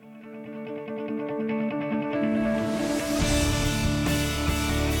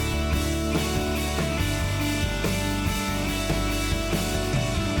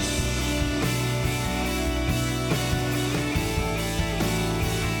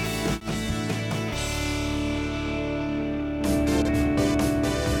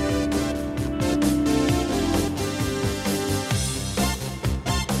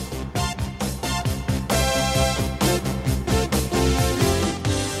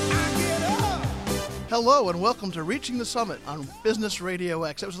Hello and welcome to Reaching the Summit on Business Radio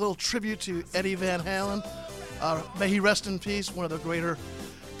X. That was a little tribute to Eddie Van Halen. May he rest in peace, one of the greater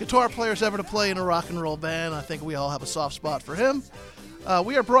guitar players ever to play in a rock and roll band. I think we all have a soft spot for him.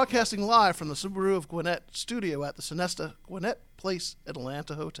 We are broadcasting live from the Subaru of Gwinnett studio at the Sonesta Gwinnett Place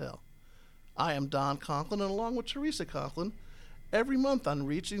Atlanta Hotel. I am Don Conklin, and along with Teresa Conklin, every month on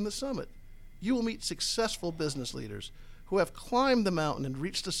Reaching the Summit, you will meet successful business leaders who have climbed the mountain and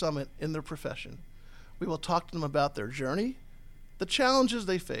reached the summit in their profession. We will talk to them about their journey, the challenges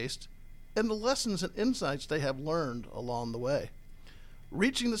they faced, and the lessons and insights they have learned along the way.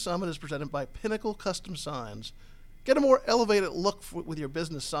 Reaching the Summit is presented by Pinnacle Custom Signs. Get a more elevated look with your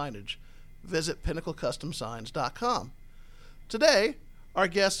business signage. Visit pinnaclecustomsigns.com. Today, our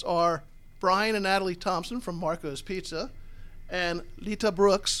guests are Brian and Natalie Thompson from Marco's Pizza and Lita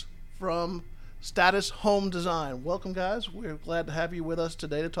Brooks from Status Home Design. Welcome, guys. We're glad to have you with us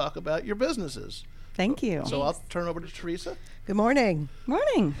today to talk about your businesses. Thank you. So I'll turn over to Teresa. Good morning.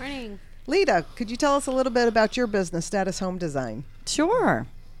 Morning. Morning. Lita, could you tell us a little bit about your business, Status Home Design? Sure.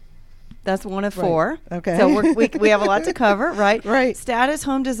 That's one of four. Okay. So we have a lot to cover, right? Right. Status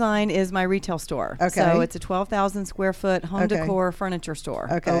Home Design is my retail store. Okay. So it's a 12,000 square foot home decor furniture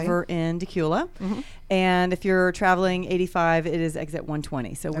store over in Decula. Mm-hmm. And if you're traveling 85, it is exit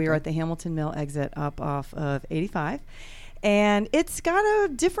 120. So we are at the Hamilton Mill exit up off of 85. And it's got a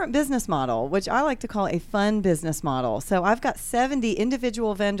different business model, which I like to call a fun business model. So I've got 70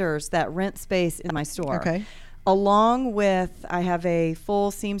 individual vendors that rent space in my store. Okay. Along with, I have a full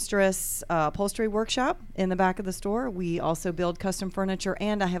seamstress upholstery workshop in the back of the store. We also build custom furniture,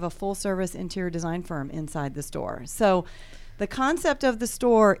 and I have a full service interior design firm inside the store. So the concept of the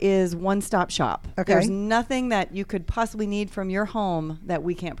store is one-stop shop. Okay. There's nothing that you could possibly need from your home that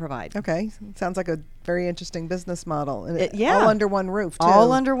we can't provide. Okay. Sounds like a very interesting business model. And yeah. All under one roof, too.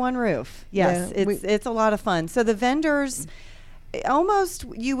 All under one roof. Yes. Yeah, it's a lot of fun. So the vendors, almost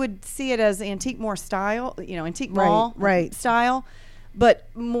you would see it as antique more style, antique mall style, but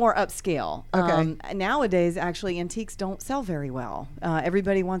more upscale. Okay. Nowadays, actually, antiques don't sell very well.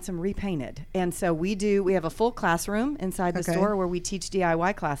 Everybody wants them repainted. And so we have a full classroom inside the store where we teach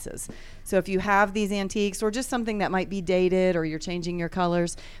DIY classes. So if you have these antiques or just something that might be dated or you're changing your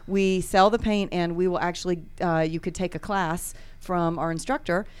colors, we sell the paint, and we will actually, you could take a class from our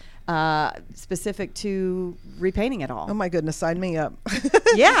instructor specific to repainting it all. Oh my goodness, sign me up.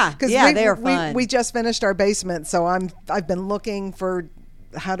 Yeah, they are fun. We just finished our basement, so I've been looking for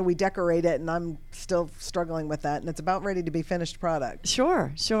how do we decorate it, and I'm still struggling with that, and it's about ready to be finished product.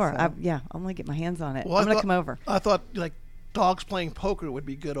 Sure. So. I'm gonna get my hands on it. Well, I'm gonna come over. I thought like dogs playing poker would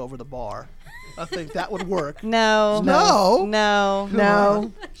be good over the bar. I think that would work. No. So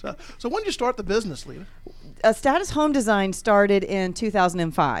when did you start the business, Lita? Status Home Design started in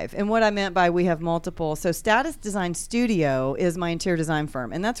 2005. And what I meant by we have multiple, so Status Design Studio is my interior design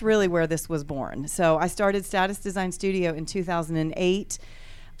firm. And that's really where this was born. So I started Status Design Studio in 2008.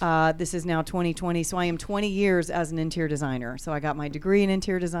 This is now 2020. So I am 20 years as an interior designer. So I got my degree in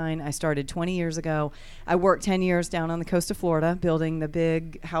interior design. I started 20 years ago. I worked 10 years down on the coast of Florida, building the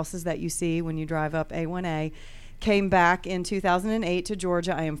big houses that you see when you drive up A1A. Came back in 2008 to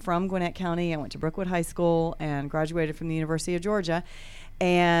Georgia. I am from Gwinnett County. I went to Brookwood High School and graduated from the University of Georgia.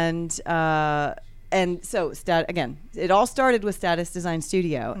 And so, again, it all started with Status Design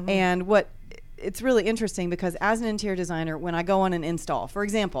Studio. Mm-hmm. And it's really interesting because as an interior designer, when I go on an install, for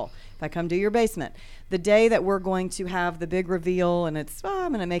example, if I come to your basement, the day that we're going to have the big reveal and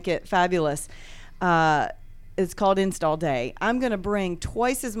I'm going to make it fabulous, it's called install day. I'm going to bring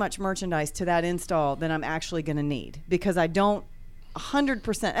twice as much merchandise to that install than I'm actually going to need because I don't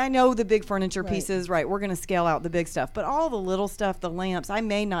 100%. I know the big furniture pieces, right? We're going to scale out the big stuff, but all the little stuff, the lamps, I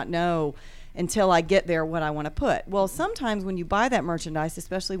may not know until I get there what I want to put. Well, sometimes when you buy that merchandise,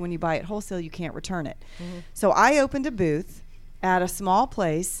 especially when you buy it wholesale, you can't return it. Mm-hmm. So I opened a booth at a small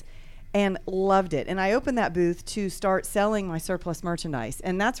place and loved it. And I opened that booth to start selling my surplus merchandise.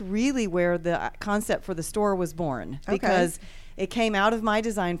 And that's really where the concept for the store was born because it came out of my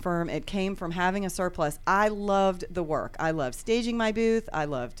design firm. It came from having a surplus. I loved the work. I loved staging my booth. I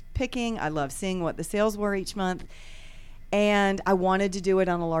loved picking. I loved seeing what the sales were each month. And I wanted to do it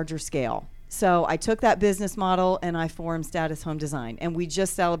on a larger scale. So I took that business model and I formed Status Home Design. And we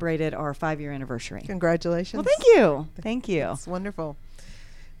just celebrated our 5-year anniversary. Congratulations. Well, thank you. Thank you. That's wonderful.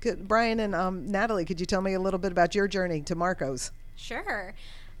 Good. Brian and Natalie, could you tell me a little bit about your journey to Marco's? Sure.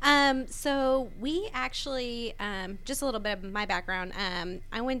 So we actually, just a little bit of my background.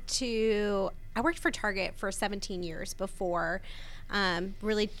 I worked for Target for 17 years before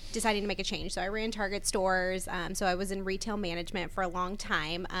really deciding to make a change. So I ran Target stores. So I was in retail management for a long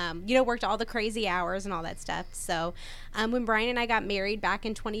time. Worked all the crazy hours and all that stuff. So when Brian and I got married back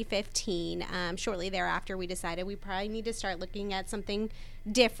in 2015, shortly thereafter, we decided we probably need to start looking at something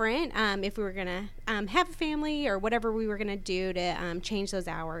different if we were going to have a family or whatever we were going to do to change those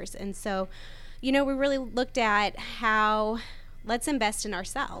hours. And so, we really looked at how let's invest in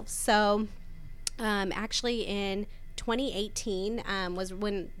ourselves. So actually in 2018 was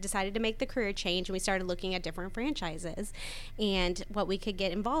when decided to make the career change, and we started looking at different franchises and what we could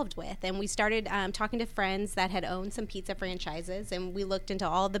get involved with. And we started talking to friends that had owned some pizza franchises, and we looked into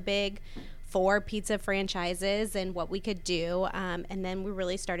all the big 4 pizza franchises and what we could do. And then we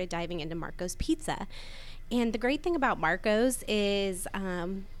really started diving into Marco's Pizza. And the great thing about Marco's is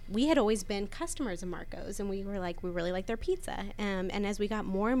we had always been customers of Marco's, and we were like, we really like their pizza. And as we got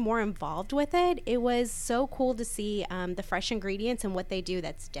more and more involved with it, it was so cool to see the fresh ingredients and what they do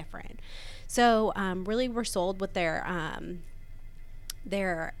that's different. So really we're sold with their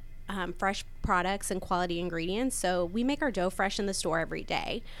fresh products and quality ingredients. So we make our dough fresh in the store every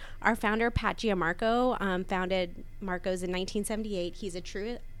day. Our founder, Pat Giammarco, founded Marco's in 1978. He's a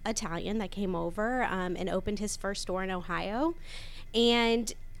true Italian that came over and opened his first store in Ohio.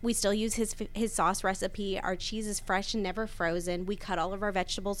 And we still use his sauce recipe. Our cheese is fresh and never frozen. We cut all of our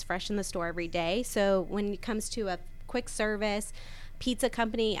vegetables fresh in the store every day. So when it comes to a quick service pizza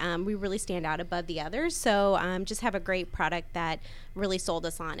company, we really stand out above the others. So just have a great product that really sold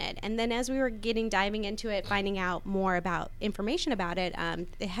us on it. And then as we were diving into it, finding out more about information about it,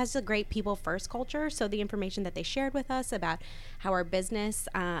 it has a great people first culture. So the information that they shared with us about how our business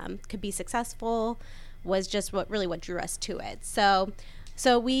could be successful was just what drew us to it.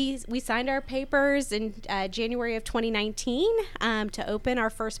 So we signed our papers in January of 2019 to open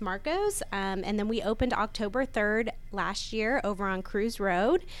our first Marco's, and then we opened October 3rd last year over on Cruise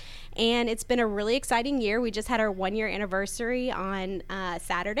Road, and it's been a really exciting year. We just had our 1-year anniversary on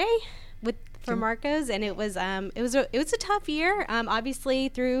Saturday for Marco's, and it was a tough year. Obviously,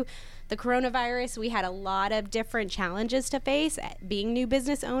 through the coronavirus, we had a lot of different challenges to face, being new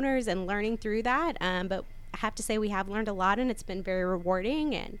business owners and learning through that. But I have to say we have learned a lot, and it's been very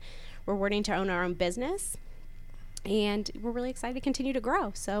rewarding to own our own business. And we're really excited to continue to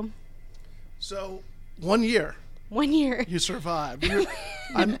grow. So 1 year. 1 year. You survived.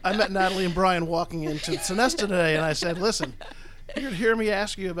 I met Natalie and Brian walking into Sonesta today, and I said, listen, you're going to hear me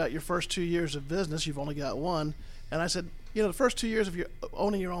ask you about your first 2 years of business. You've only got one. And I said, the first 2 years of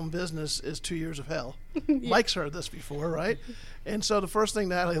owning your own business is 2 years of hell. Yeah. Mike's heard this before, right? And so the first thing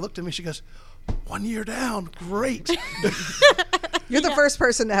Natalie looked at me, she goes, 1 year down, great. You're the first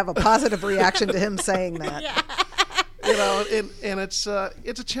person to have a positive reaction to him saying that. Yeah. And it's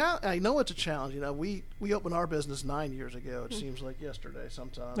a challenge. I know it's a challenge. We opened our business 9 years ago. It seems like yesterday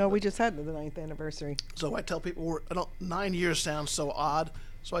sometimes. No, we just had the 9th anniversary. So I tell people 9 years sounds so odd.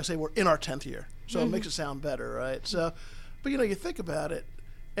 So I say we're in our 10th year. So it makes it sound better, right? So, but you think about it,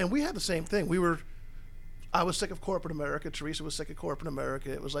 and we had the same thing. I was sick of corporate America. Teresa was sick of corporate America.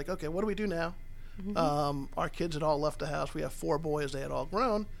 It was like, okay, what do we do now? Mm-hmm. Our kids had all left the house. We have 4 boys. They had all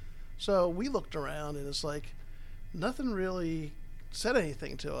grown. So we looked around, and it's like nothing really said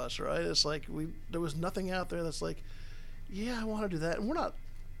anything to us, right? It's like there was nothing out there that's like, yeah, I want to do that. And we're not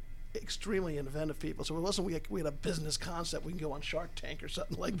extremely inventive people. So it wasn't we had a business concept. We can go on Shark Tank or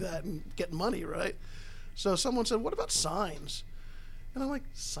something like that and get money, right? So someone said, what about signs? And I'm like,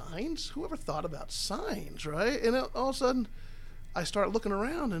 signs? Whoever thought about signs, right? And all of a sudden, I start looking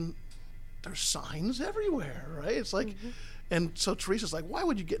around, and there's signs everywhere, right? It's like, and so Teresa's like, why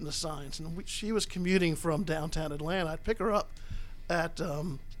would you get into signs? And she was commuting from downtown Atlanta. I'd pick her up at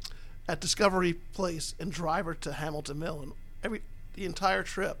Discovery Place and drive her to Hamilton Mill. And the entire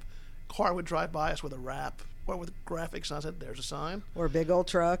trip, car would drive by us with a wrap or with graphics, and I said, there's a sign. Or a big old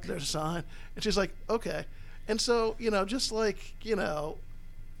truck. There's a sign. And she's like, okay. And so, just like,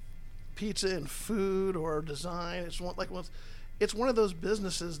 pizza and food or design, it's one of those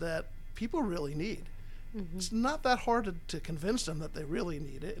businesses that people really need. Mm-hmm. It's not that hard to convince them that they really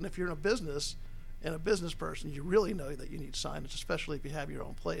need it. And if you're in a business and a business person, you really know that you need signage, especially if you have your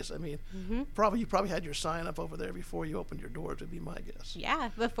own place. I mean, you probably had your sign up over there before you opened your doors, would be my guess. Yeah,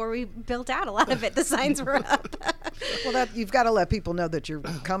 before we built out a lot of it, the signs were up. Well, you've got to let people know that you're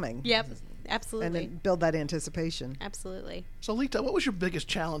coming. Yep, absolutely. And then build that anticipation. Absolutely. So, Lita, what was your biggest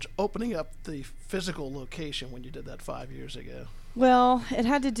challenge opening up the physical location when you did that 5 years ago? Well, it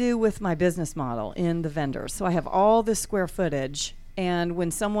had to do with my business model in the vendors. So I have all this square footage, and when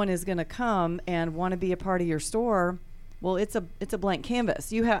someone is going to come and want to be a part of your store, Well, it's a blank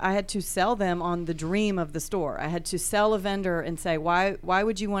canvas. I had to sell them on the dream of the store. I had to sell a vendor and say, why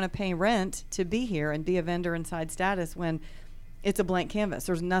would you want to pay rent to be here and be a vendor inside Status when it's a blank canvas?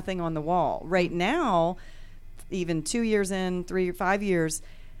 There's nothing on the wall. Right now, even 2 years in, 3 or 5 years,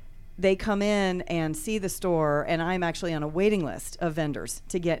 they come in and see the store, and I'm actually on a waiting list of vendors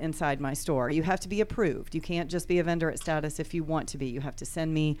to get inside my store. You have to be approved. You can't just be a vendor at Status if you want to be. You have to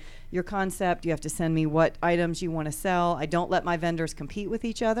send me your concept. You have to send me what items you want to sell. I don't let my vendors compete with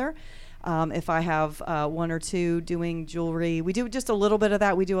each other. If I have one or two doing jewelry, we do just a little bit of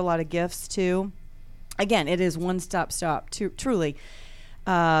that. We do a lot of gifts too. Again, it is one-stop shop, truly.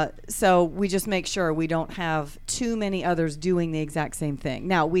 So we just make sure we don't have too many others doing the exact same thing.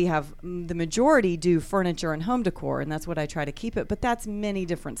 Now, we have the majority do furniture and home decor, and that's what I try to keep it, but that's many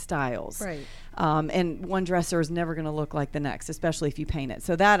different styles. Right. And one dresser is never going to look like the next, especially if you paint it.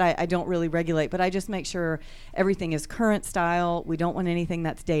 So that I don't really regulate, but I just make sure everything is current style. We don't want anything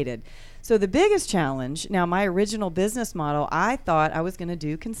that's dated. So the biggest challenge, now my original business model, I thought I was going to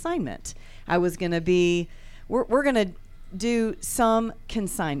do consignment. I was going to be, we're going to do some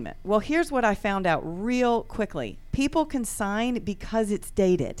consignment. Well, here's what I found out real quickly. People consign because it's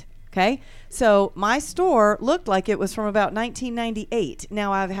dated. Okay. So my store looked like it was from about 1998.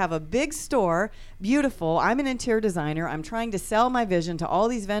 Now I have a big store, beautiful. I'm an interior designer. I'm trying to sell my vision to all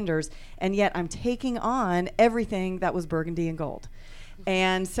these vendors, and yet I'm taking on everything that was burgundy and gold.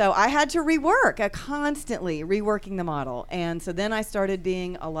 And so I had to rework, constantly reworking the model. And so then I started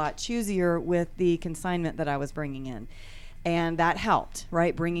being a lot choosier with the consignment that I was bringing in. And that helped,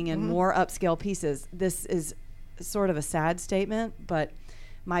 right? Bringing in more upscale pieces. This is sort of a sad statement, but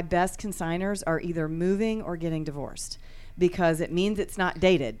my best consigners are either moving or getting divorced, because it means it's not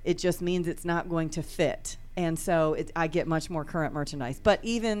dated. It just means it's not going to fit. And so I get much more current merchandise. But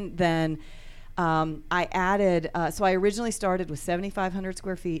even then, I added, so I originally started with 7,500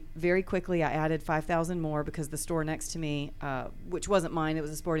 square feet. Very quickly, I added 5,000 more because the store next to me, which wasn't mine, it was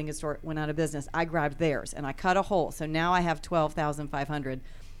a sporting goods store, went out of business. I grabbed theirs and I cut a hole. So now I have 12,500.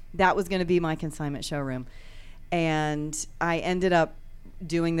 That was going to be my consignment showroom. And I ended up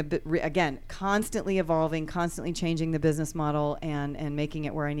doing again, constantly evolving, constantly changing the business model and making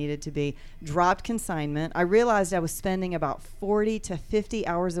it where I needed to be. Dropped consignment. I realized I was spending about 40 to 50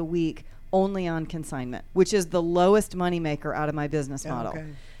 hours a week only on consignment, which is the lowest money maker out of my business model. Okay.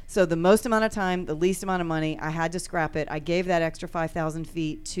 So the most amount of time, the least amount of money, I had to scrap it. I gave that extra 5,000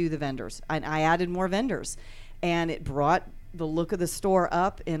 feet to the vendors, and I added more vendors, and it brought the look of the store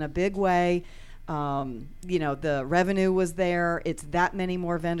up in a big way. The revenue was there. It's that many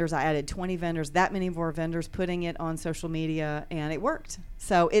more vendors. I added 20 vendors, that many more vendors, putting it on social media, and it worked.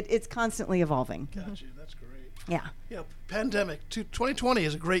 So it's constantly evolving. Got you. That's great. Yeah. Yeah. Pandemic. 2020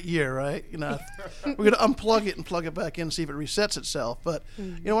 is a great year, right? We're going to unplug it and plug it back in and see if it resets itself. But,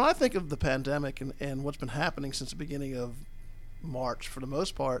 when I think of the pandemic and what's been happening since the beginning of March for the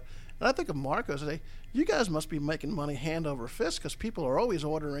most part, and I think of Marco's, I say, you guys must be making money hand over fist because people are always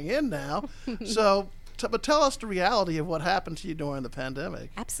ordering in now. So, but tell us the reality of what happened to you during the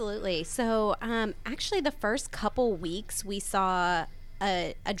pandemic. Absolutely. So, actually, the first couple weeks we saw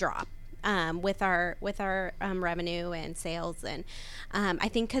a drop with our revenue and sales, and I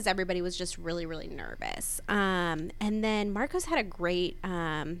think because everybody was just really, really nervous. And then Marco's had a great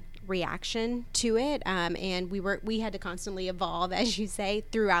reaction to it, and we had to constantly evolve, as you say,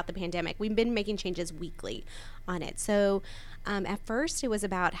 throughout the pandemic. We've been making changes weekly on it. So at first it was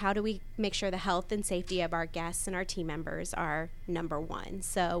about how do we make sure the health and safety of our guests and our team members are number one.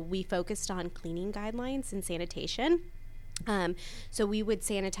 So we focused on cleaning guidelines and sanitation. So we would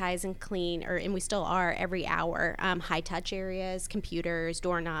sanitize and clean, and we still are, every hour, high touch areas, computers,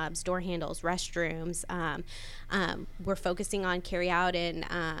 doorknobs, door handles, restrooms. We're focusing on carry out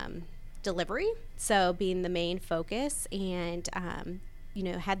and delivery, so being the main focus, and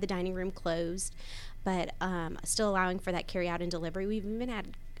had the dining room closed, but still allowing for that carry out and delivery. We've even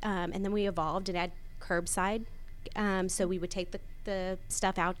had, and then we evolved and had curbside. So we would take the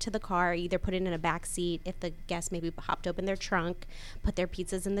stuff out to the car, either put it in a back seat if the guest maybe hopped open their trunk, put their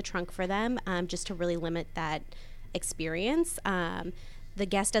pizzas in the trunk for them, just to really limit that experience. The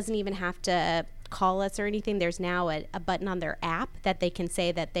guest doesn't even have to call us or anything. There's now a button on their app that they can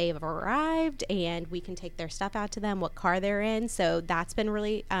say that they've arrived, and we can take their stuff out to them, what car they're in. So that's been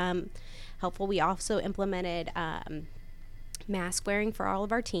really helpful. We also implemented mask wearing for all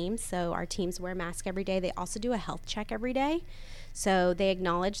of our teams. So our teams wear a mask every day. They also do a health check every day. So they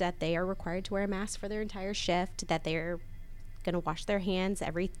acknowledge that they are required to wear a mask for their entire shift, that they're going to wash their hands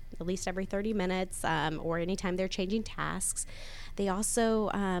at least every 30 minutes, or anytime they're changing tasks. They also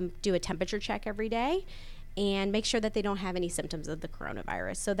do a temperature check every day. and make sure that they don't have any symptoms of the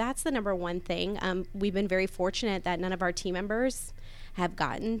coronavirus. So that's the number one thing. We've been very fortunate that none of our team members have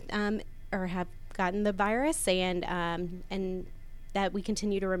gotten the virus, and that we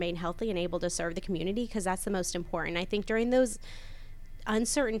continue to remain healthy and able to serve the community, because that's the most important. I think during those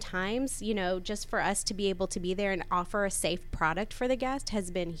uncertain times, just for us to be able to be there and offer a safe product for the guest has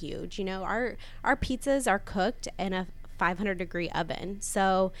been huge. Our pizzas are cooked in a 500-degree oven,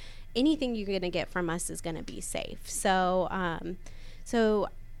 so anything you're going to get from us is going to be safe. So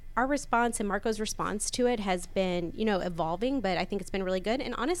our response and Marco's response to it has been, evolving, but I think it's been really good.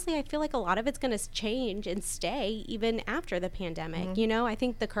 And honestly, I feel like a lot of it's going to change and stay even after the pandemic. I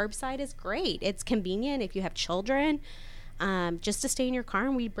think the curbside is great. It's convenient if you have children. Just to stay in your car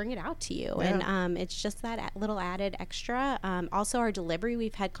and we bring it out to you. Yeah. And it's just that little added extra. Also, our delivery,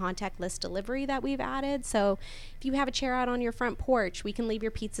 we've had contactless delivery that we've added. So if you have a chair out on your front porch, we can leave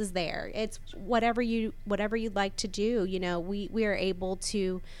your pizzas there. It's whatever you'd like to do. We are able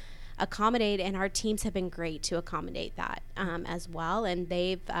to accommodate, and our teams have been great to accommodate that as well. And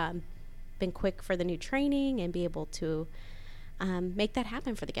they've been quick for the new training and be able to make that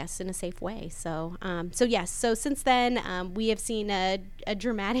happen for the guests in a safe way. So yes. So since then, we have seen a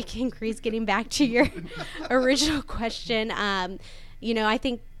dramatic increase. Getting back to your original question, I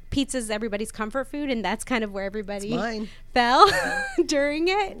think pizza's everybody's comfort food, and that's kind of where everybody fell during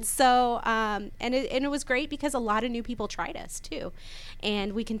it. So and it was great because a lot of new people tried us too,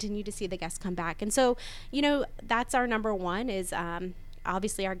 and we continue to see the guests come back. And so that's our number one is.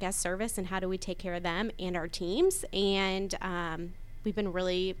 Obviously our guest service and how do we take care of them and our teams, and we've been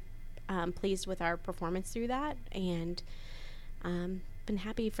really pleased with our performance through that, and been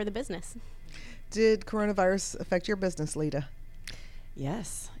happy for the business. Did coronavirus affect your business, Lita?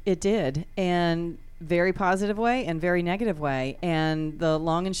 Yes, it did, and very positive way and very negative way. And the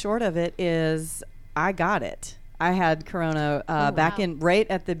long and short of it is I got it. I had corona back in right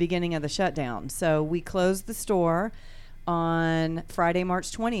at the beginning of the shutdown. So we closed the store on Friday,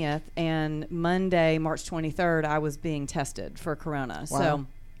 March 20th, and Monday, March 23rd, I was being tested for corona. Wow.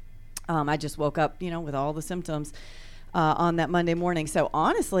 So I just woke up, with all the symptoms on that Monday morning. So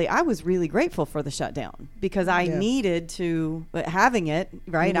honestly, I was really grateful for the shutdown because I needed to, having it,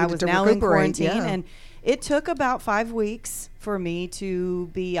 right? I was now in quarantine, and it took about 5 weeks for me to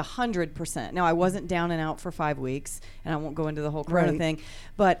be 100%. Now, I wasn't down and out for 5 weeks, and I won't go into the whole corona thing,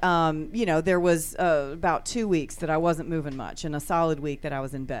 but, there was about 2 weeks that I wasn't moving much and a solid week that I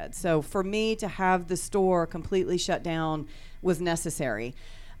was in bed. So for me to have the store completely shut down was necessary.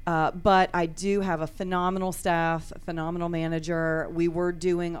 But I do have a phenomenal staff, a phenomenal manager. We were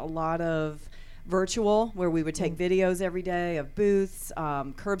doing a lot of virtual where we would take videos every day of booths.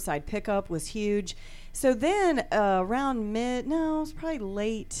 Curbside pickup was huge. So then around it was probably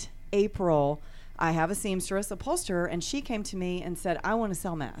late April, I have a seamstress, upholsterer, and she came to me and said, I want to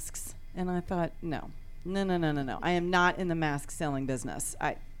sell masks. And I thought, no. I am not in the mask selling business.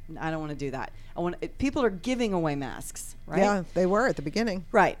 I don't want to do that. People are giving away masks, right? Yeah, they were at the beginning.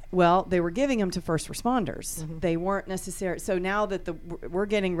 Right. Well, they were giving them to first responders. Mm-hmm. They weren't necessary. So now that we're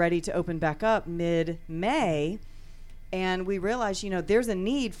getting ready to open back up mid-May, and we realized, there's a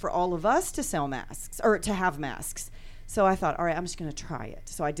need for all of us to sell masks or to have masks. So I thought, all right, I'm just going to try it.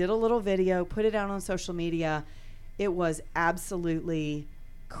 So I did a little video, put it out on social media. It was absolutely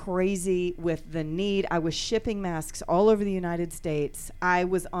crazy with the need. I was shipping masks all over the United States. I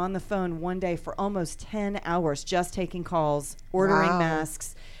was on the phone one day for almost 10 hours just taking calls, ordering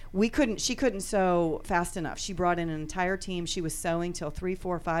masks. She couldn't sew fast enough. She brought in an entire team. She was sewing till 3,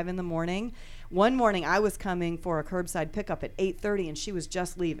 4, 5 in the morning. One morning I was coming for a curbside pickup at 8:30 and she was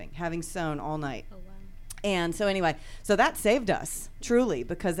just leaving, having sewn all night. Oh, wow. And so anyway, so that saved us truly,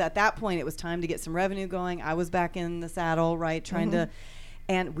 because at that point it was time to get some revenue going. I was back in the saddle, right, trying to.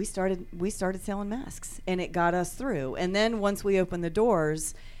 And we started selling masks, and it got us through. And then once we opened the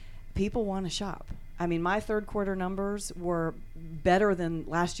doors, people want to shop. I mean, my third quarter numbers were better than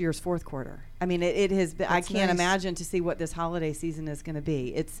last year's fourth quarter. I mean, it has been, I can't imagine to see what this holiday season is going to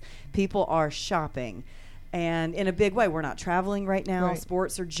be. People are shopping, and in a big way. We're not traveling right now. Right.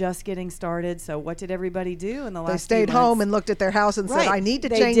 Sports are just getting started. So what did everybody do in the last few months? They stayed home and looked at their house and said, I need to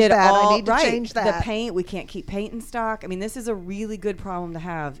change that. I need to change that. The paint, we can't keep paint in stock. I mean, this is a really good problem to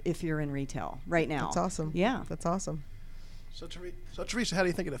have if you're in retail right now. That's awesome. Yeah. That's awesome. So Teresa, how do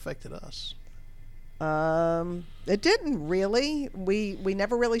you think it affected us? It didn't really. We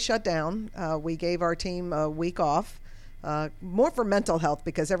never really shut down. We gave our team a week off, more for mental health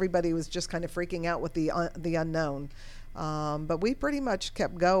because everybody was just kind of freaking out with the unknown. But we pretty much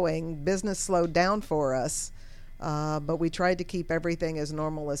kept going. Business slowed down for us, but we tried to keep everything as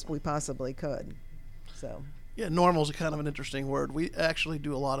normal as we possibly could. So Yeah, normal is kind of an interesting word. We actually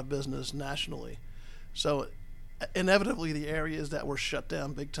do a lot of business nationally. So inevitably the areas that were shut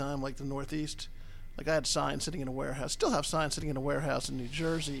down big time, like the Northeast, like I had signs sitting in a warehouse, still have signs sitting in a warehouse in New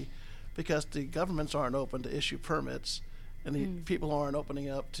Jersey because the governments aren't open to issue permits and the people aren't opening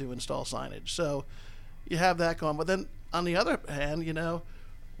up to install signage. So you have that going. But then on the other hand,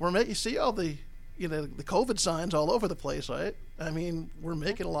 you see all the the COVID signs all over the place, right? I mean, we're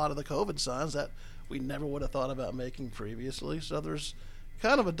making a lot of the COVID signs that we never would have thought about making previously. So there's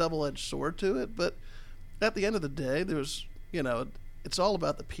kind of a double-edged sword to it. But at the end of the day, it's all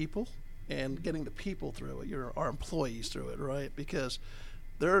about the people and getting the people through it, our employees through it, right? Because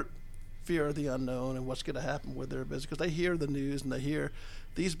they're fear of the unknown and what's going to happen with their business, because they hear the news and they hear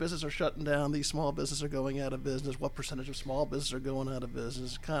these businesses are shutting down, these small businesses are going out of business, what percentage of small businesses are going out of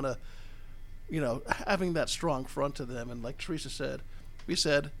business, kind of having that strong front to them. And like Teresa said,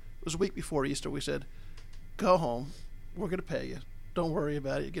 it was a week before Easter, we said, go home, we're going to pay you, don't worry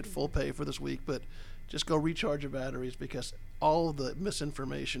about it, you get full pay for this week, but just go recharge your batteries, because all of the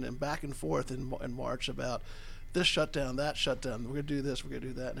misinformation and back and forth in March about this shutdown, that shutdown, we're going to do this, we're going to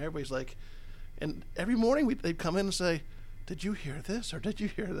do that, and everybody's like, and every morning they'd come in and say, did you hear this or did you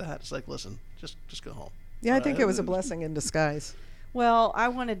hear that? It's like, listen, just go home. Yeah, I think it was a blessing in disguise. Well, I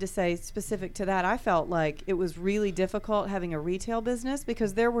wanted to say specific to that, I felt like it was really difficult having a retail business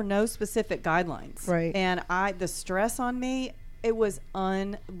because there were no specific guidelines. Right. And the stress on me, it was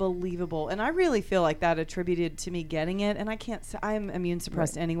unbelievable. And I really feel like that attributed to me getting it. And I'm immune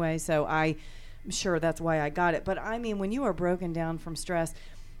suppressed anyway, so I'm sure that's why I got it. But I mean, when you are broken down from stress,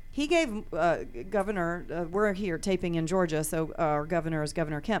 he gave Governor, we're here taping in Georgia, so our governor is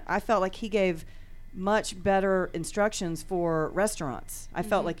Governor Kemp. I felt like he gave much better instructions for restaurants. I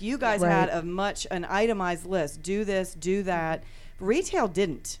felt like you guys had an itemized list. Do this, do that. Retail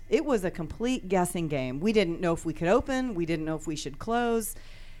didn't. It was a complete guessing game. We didn't know if we could open. We didn't know if we should close.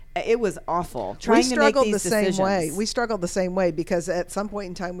 It was awful. We struggled the same way. We struggled the same way because at some point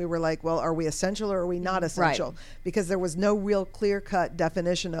in time we were like, well, are we essential or are we not essential? Right. Because there was no real clear-cut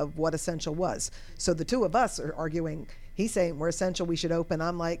definition of what essential was. So the two of us are arguing. He's saying we're essential, we should open.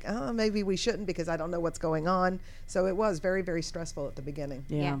 I'm like, maybe we shouldn't because I don't know what's going on. So it was very, very stressful at the beginning.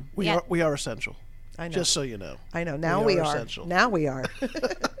 Yeah. We are essential. I know. Just so you know. I know. Now we are. Essential. Now we are.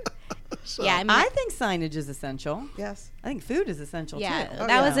 So. Yeah, I think signage is essential. Yes. I think food is essential too.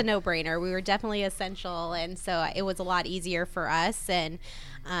 That was a no-brainer. We were definitely essential, and so it was a lot easier for us. And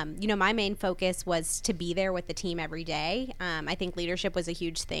my main focus was to be there with the team every day. I think leadership was a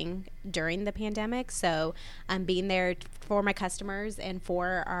huge thing during the pandemic. So being there for my customers and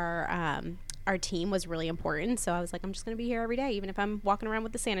for our team was really important. So I was like, I'm just going to be here every day, even if I'm walking around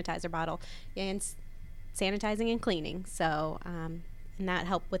with the sanitizer bottle and sanitizing and cleaning. So and that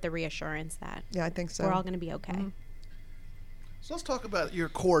helped with the reassurance that I think so. we're all going to be okay. Mm-hmm. So let's talk about your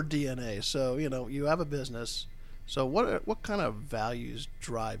core DNA. So, you have a business. So what kind of values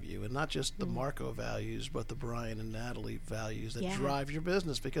drive you? And not just the Marco values, but the Brian and Natalie values that drive your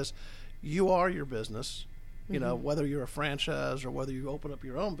business, because you are your business, whether you're a franchise or whether you open up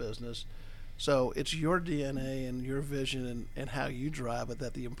your own business. So it's your DNA and your vision and how you drive it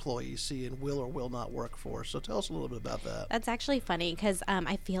that the employees see and will or will not work for. So tell us a little bit about that. That's actually funny because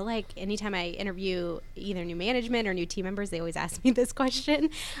I feel like anytime I interview either new management or new team members, they always ask me this question.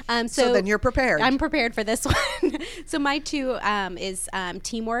 So then you're prepared. I'm prepared for this one. So my two is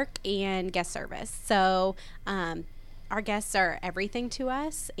teamwork and guest service. So our guests are everything to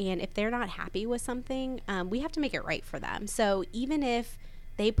us. And if they're not happy with something, we have to make it right for them. So even if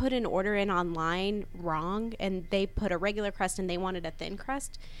they put an order in online wrong and they put a regular crust and they wanted a thin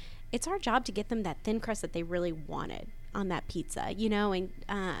crust, it's our job to get them that thin crust that they really wanted on that pizza, and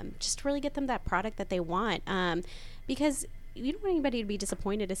just really get them that product that they want, because you don't want anybody to be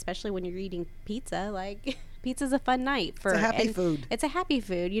disappointed, especially when you're eating pizza. Like, pizza's a fun night. It's a happy food. It's a happy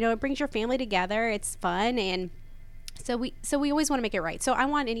food. It brings your family together. It's fun, and so we always want to make it right. So I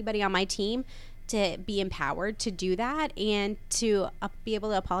want anybody on my team to be empowered to do that and to be able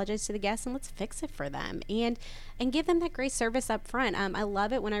to apologize to the guests, and let's fix it for them and give them that great service up front. I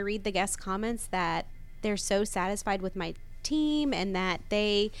love it when I read the guest comments that they're so satisfied with my team and that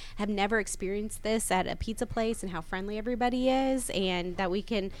they have never experienced this at a pizza place and how friendly everybody is, and that we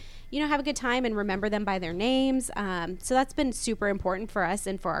can have a good time and remember them by their names. So that's been super important for us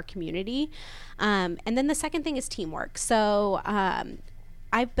and for our community. And then the second thing is teamwork. So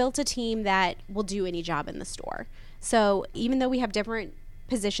I've built a team that will do any job in the store. So even though we have different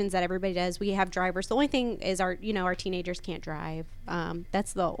positions that everybody does, we have drivers. The only thing is our teenagers can't drive.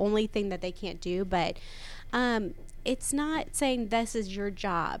 That's the only thing that they can't do. But it's not saying this is your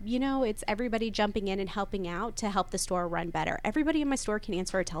job. It's everybody jumping in and helping out to help the store run better. Everybody in my store can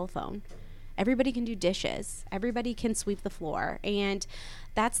answer a telephone. Everybody can do dishes. Everybody can sweep the floor. And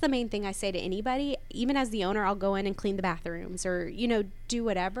that's the main thing I say to anybody. Even as the owner, I'll go in and clean the bathrooms or, do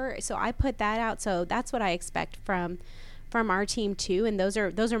whatever. So I put that out. So that's what I expect from our team too. And those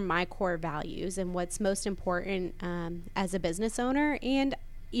are my core values and what's most important as a business owner. And,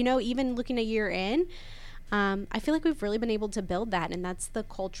 even looking a year in, I feel like we've really been able to build that. And that's the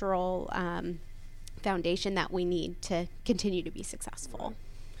cultural foundation that we need to continue to be successful.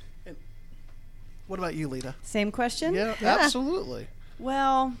 What about you, Lita? Same question? Yeah, absolutely.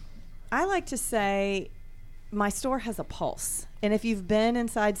 Well, I like to say my store has a pulse. And if you've been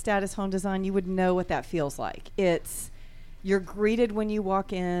inside Status Home Design, you would know what that feels like. You're greeted when you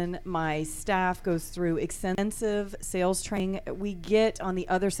walk in. My staff goes through extensive sales training. We get on the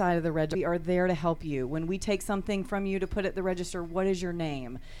other side of the register. We are there to help you. When we take something from you to put at the register, what is your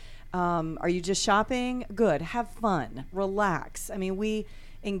name? Are you just shopping? Good. Have fun. Relax. I mean, we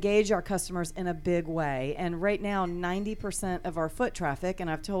engage our customers in a big way. And right now, 90% of our foot traffic, and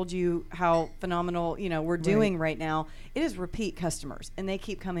I've told you how phenomenal, we're doing right now, it is repeat customers. And they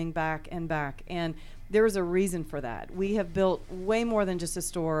keep coming back and back. And there is a reason for that. We have built way more than just a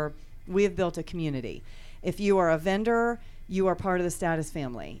store. We have built a community. If you are a vendor, you are part of the Status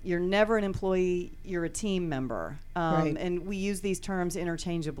family. You're never an employee, you're a team member. And we use these terms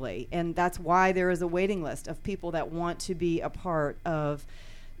interchangeably. And that's why there is a waiting list of people that want to be a part of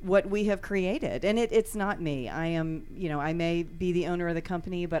what we have created. And it's not me. I am, I may be the owner of the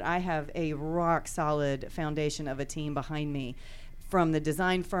company, but I have a rock solid foundation of a team behind me. From the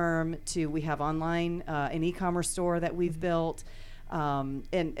design firm to we have online, an e-commerce store that we've built,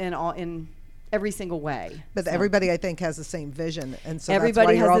 and all in every single way. But everybody, I think, has the same vision, and so everybody that's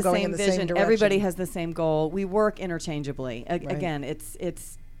why has you're all the going same in the vision. same direction. Everybody has the same goal. We work interchangeably. Again,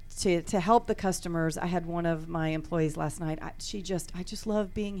 it's to help the customers. I had one of my employees last night. I just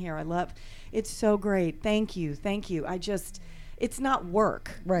love being here. It's so great. Thank you. It's not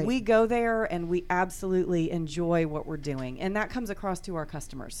work. Right. We go there and we absolutely enjoy what we're doing. And that comes across to our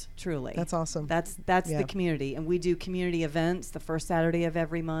customers, truly. That's awesome. That's the community. And we do community events the first Saturday of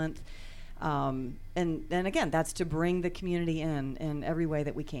every month. And again, that's to bring the community in every way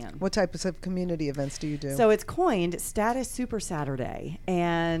that we can. What types of community events do you do? So it's coined Status Super Saturday.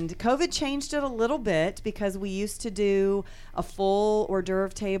 And COVID changed it a little bit because we used to do a full hors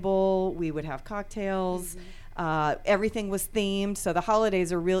d'oeuvre table. We would have cocktails. Mm-hmm. Everything was themed, so the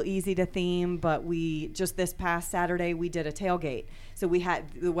holidays are real easy to theme, but just this past Saturday, we did a tailgate. So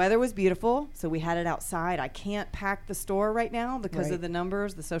the weather was beautiful, so we had it outside. I can't pack the store right now because of the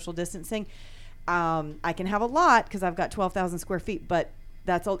numbers, the social distancing. I can have a lot because I've got 12,000 square feet, but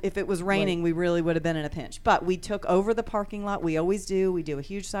if it was raining, we really would have been in a pinch. But we took over the parking lot. We always do. We do a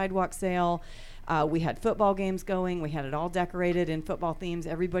huge sidewalk sale. We had football games going. We had it all decorated in football themes.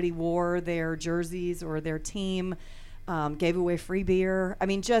 Everybody wore their jerseys or their team, gave away free beer. I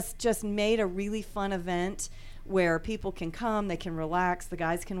mean, just made a really fun event where people can come, they can relax, the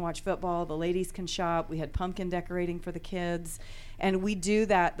guys can watch football, the ladies can shop. We had pumpkin decorating for the kids. And we do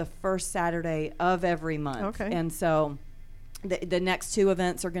that the first Saturday of every month. Okay. And so the next two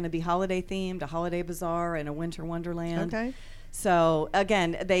events are going to be holiday themed, a holiday bazaar and a winter wonderland. Okay. So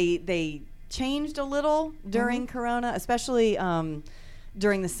again, they changed a little during Corona, especially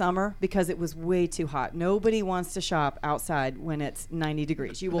during the summer because it was way too hot. Nobody wants to shop outside when it's 90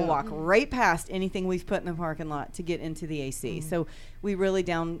 degrees. You will walk right past anything we've put in the parking lot to get into the AC. So we really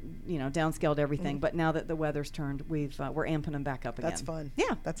downscaled everything. But now that the weather's turned, we're amping them back up again. That's fun.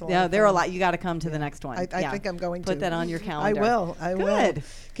 Yeah, that's a lot. Yeah, of they're fun. a lot. You got to come to the next one. I think I'm going to put that on your calendar. I will. Good.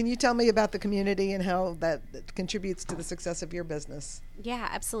 Can you tell me about the community and how that contributes to the success of your business? Yeah,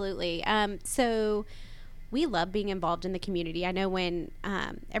 absolutely. So we love being involved in the community. I know when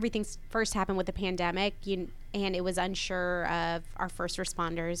everything first happened with the pandemic and it was unsure of our first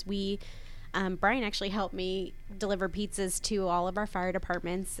responders, Brian actually helped me deliver pizzas to all of our fire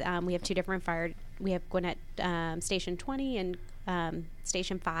departments. We have two different we have Gwinnett Station 20 and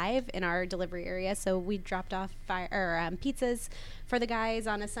Station 5 in our delivery area. So we dropped off pizzas for the guys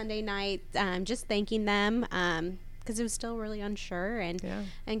on a Sunday night, just thanking them because it was still really unsure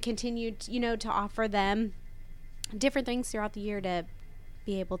and continued, to offer them different things throughout the year to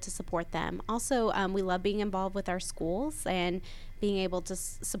be able to support them. Also, we love being involved with our schools and being able to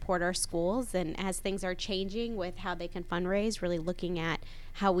support our schools. And as things are changing with how they can fundraise, really looking at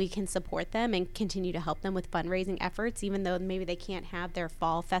how we can support them and continue to help them with fundraising efforts, even though maybe they can't have their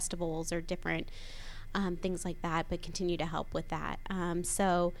fall festivals or different things like that, but continue to help with that.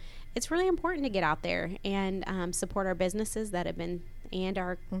 So it's really important to get out there and support our businesses that have been, and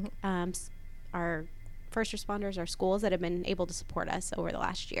our first responders, our schools that have been able to support us over the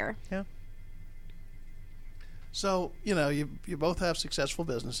last year. Yeah. So, you both have successful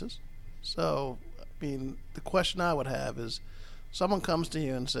businesses. So, I mean, the question I would have is, someone comes to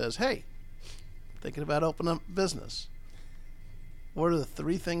you and says, hey, thinking about opening up a business. What are the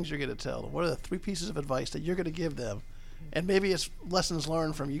 3 things you're going to tell them? What are the 3 pieces of advice that you're going to give them? And maybe it's lessons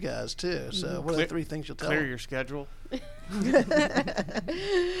learned from you guys, too. So what are the 3 things you'll tell them? Clear your schedule.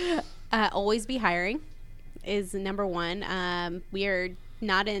 Always be hiring is number 1. We are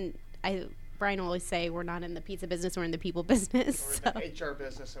not in... Brian always say we're not in the pizza business, we're in the people business. We're in the HR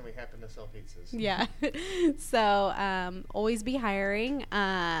business, and we happen to sell pizzas. Yeah. So always be hiring,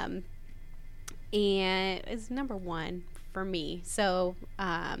 and is number 1 for me. So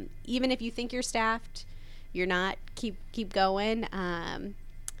even if you think you're staffed, you're not. Keep going.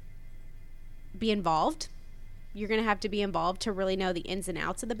 Be involved. You're going to have to be involved to really know the ins and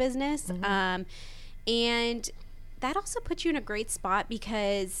outs of the business, and that also puts you in a great spot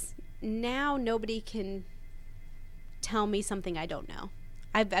because now nobody can tell me something I don't know.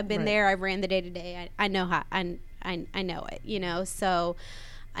 I've been there. I've ran the day to day. I know how. I know it. So,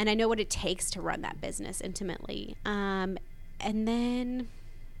 and I know what it takes to run that business intimately. And then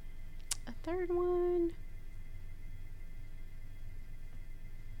a third one.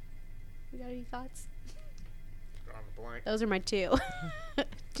 You got any thoughts? Drawing a blank. Those are my 2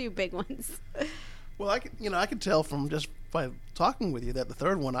 big ones. Well, I can tell from just by talking with you that the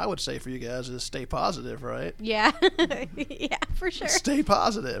third one I would say for you guys is stay positive, right? Yeah. Yeah, for sure. Stay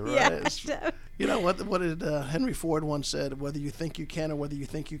positive, right? Yeah. What did Henry Ford once said? Whether you think you can or whether you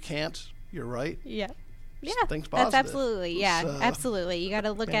think you can't, you're right. Yeah. Yeah. Things positive. That's absolutely. Yeah. So, absolutely. You got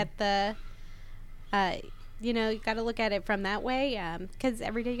to look at the. You got to look at it from that way, because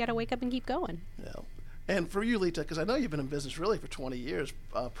every day you got to wake up and keep going. Yeah. And for you, Lita, because I know you've been in business really for 20 years,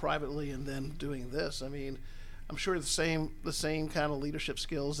 privately, and then doing this. I mean, I'm sure the same kind of leadership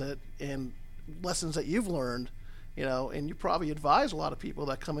skills and lessons that you've learned, and you probably advise a lot of people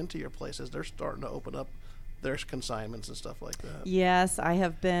that come into your place as they're starting to open up their consignments and stuff like that. Yes, I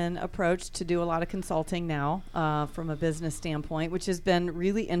have been approached to do a lot of consulting now from a business standpoint, which has been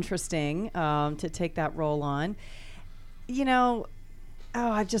really interesting to take that role on.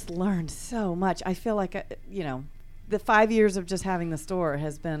 I've just learned so much. I feel like, the 5 years of just having the store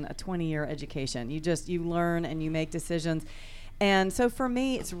has been a 20-year education. You learn and you make decisions. And so for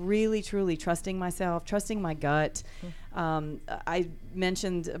me, it's really, truly trusting myself, trusting my gut. I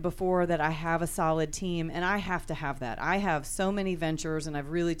mentioned before that I have a solid team, and I have to have that. I have so many ventures, and I've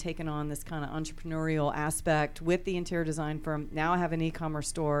really taken on this kind of entrepreneurial aspect with the interior design firm. Now I have an e-commerce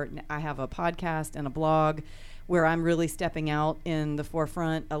store. I have a podcast and a blog where I'm really stepping out in the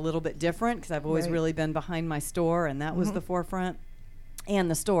forefront a little bit different because I've always really been behind my store, and that was the forefront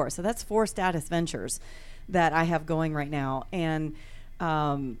and the store. So that's 4 Status Ventures that I have going right now. And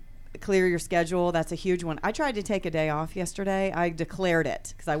clear your schedule, that's a huge one. I tried to take a day off yesterday. I declared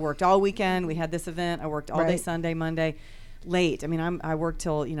it because I worked all weekend. We had this event. I worked all day Sunday, Monday, late. I mean, I worked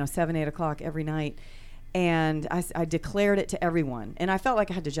till 7, 8 o'clock every night. And I declared it to everyone. And I felt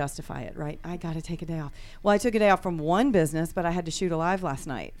like I had to justify it, right? I got to take a day off. Well, I took a day off from one business, but I had to shoot a live last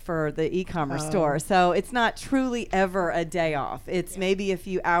night for the e-commerce store. So it's not truly ever a day off. It's maybe a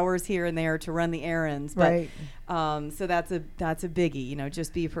few hours here and there to run the errands. But, so that's a biggie.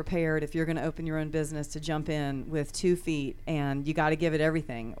 Just be prepared if you're going to open your own business to jump in with 2 feet, and you got to give it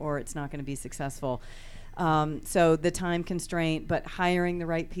everything or it's not going to be successful. So the time constraint, but hiring the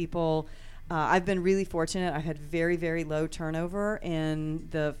right people. I've been really fortunate. I've had very, very low turnover in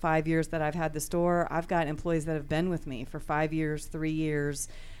the 5 years that I've had the store. I've got employees that have been with me for 5 years, 3 years.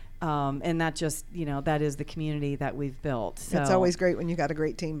 And that just, that is the community that we've built. So it's always great when you got a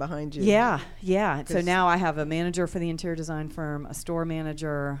great team behind you. Yeah. So now I have a manager for the interior design firm, a store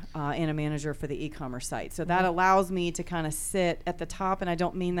manager, and a manager for the e-commerce site. So that allows me to kind of sit at the top, and I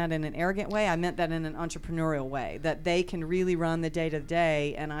don't mean that in an arrogant way. I meant that in an entrepreneurial way, that they can really run the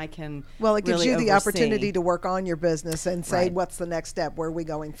day-to-day, and I can it gives really you the oversee. opportunity to work on your business and say, what's the next step? Where are we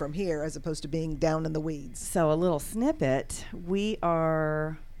going from here? As opposed to being down in the weeds. So a little snippet. We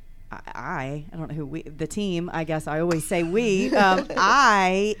are... I don't know who the team, I guess I always say we,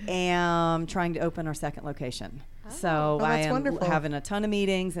 I am trying to open our second location. So I am having a ton of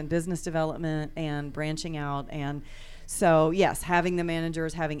meetings and business development and branching out. And so, yes, having the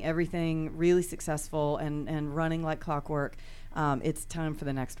managers, having everything really successful and running like clockwork, it's time for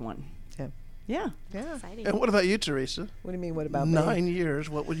the next one. Yeah. Exciting. And what about you, Teresa? What do you mean, what about me? 9 years,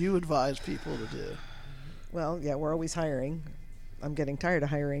 what would you advise people to do? Well, yeah, we're always hiring. I'm getting tired of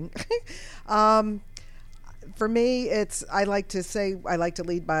hiring. For me, I like to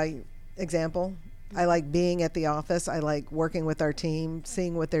lead by example. I like being at the office. I like working with our team,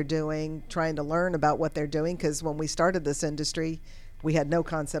 seeing what they're doing, trying to learn about what they're doing. Because when we started this industry, we had no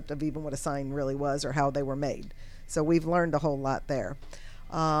concept of even what a sign really was or how they were made. So we've learned a whole lot there.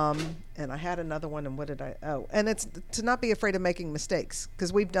 And I had another one, and what did I? Oh, and it's to not be afraid of making mistakes,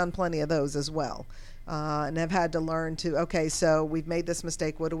 because we've done plenty of those as well. And have had to learn to, okay, so we've made this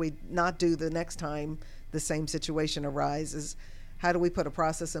mistake. What do we not do the next time the same situation arises? How do we put a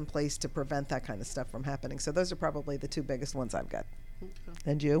process in place to prevent that kind of stuff from happening? So those are probably the two biggest ones I've got. Okay.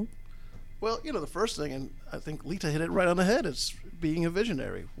 And you? Well, the first thing, and I think Lita hit it right on the head, is being a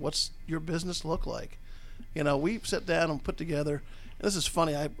visionary. What's your business look like? We sit down and put together, and this is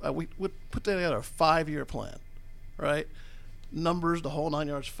funny, we put together a 5-year plan, right? Numbers, the whole 9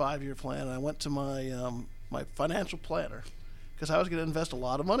 yards, 5-year plan. And I went to my my financial planner, because I was going to invest a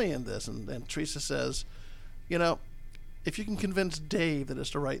lot of money in this. And Teresa says, if you can convince Dave that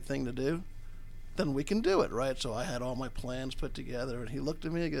it's the right thing to do, then we can do it, right? So I had all my plans put together, and he looked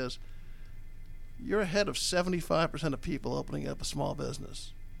at me and goes, you're ahead of 75% of people opening up a small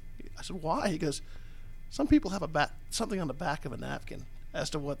business. I said, why? He goes, some people have something on the back of a napkin as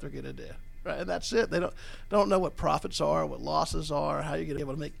to what they're going to do, right? And that's it. They don't know what profits are, what losses are, how you're going to be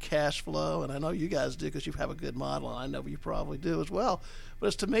able to make cash flow. And I know you guys do, because you have a good model, and I know you probably do as well. But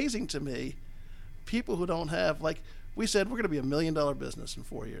it's amazing to me, people who don't have, like we said, we're going to be $1 million business in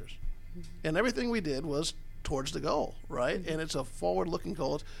 4 years. And everything we did was towards the goal, right? And it's a forward-looking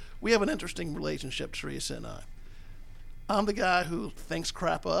goal. We have an interesting relationship, Teresa and I. I'm the guy who thinks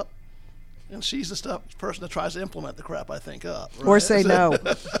crap up, and she's the person that tries to implement the crap I think up. Right? Or say no.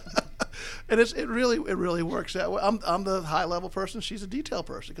 And it really works out well. I'm the high-level person. She's a detail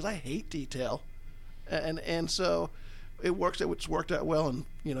person, because I hate detail, and so it's worked out well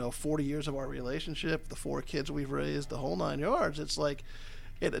in 40 years of our relationship, the 4 kids we've raised, the whole 9 yards. It's like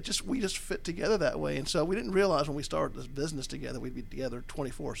we just fit together that way. And so we didn't realize when we started this business together we'd be together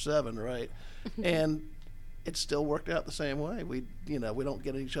 24/7, right? And it still worked out the same way. We don't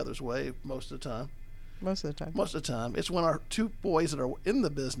get in each other's way most of the time. Most of the time. It's when our 2 boys that are in the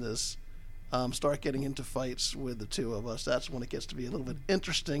business start getting into fights with the 2 of us. That's when it gets to be a little bit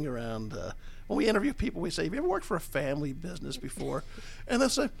interesting around. When we interview people, we say, have you ever worked for a family business before? And they'll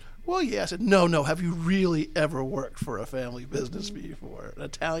say, well, yeah. I said, no. Have you really ever worked for a family business before? An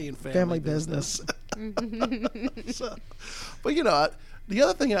Italian family business. So, but the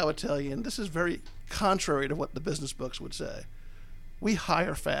other thing I would tell you, and this is very contrary to what the business books would say, we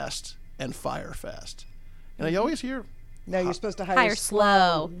hire fast and fire fast. You always hear, no, you're supposed to hire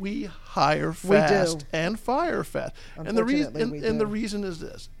slow. We hire fast and fire fast. And the reason is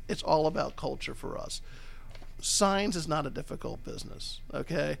this. It's all about culture for us. Signs is not a difficult business,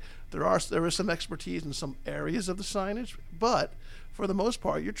 okay? There is some expertise in some areas of the signage, but for the most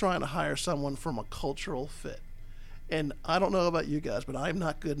part, you're trying to hire someone from a cultural fit. And I don't know about you guys, but I'm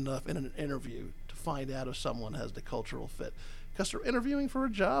not good enough in an interview to find out if someone has the cultural fit. Because they're interviewing for a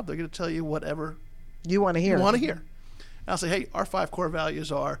job. They're going to tell you whatever you want to hear. And I'll say, hey, our 5 core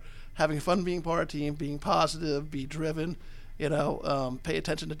values are having fun being part of a team, being positive, be driven, pay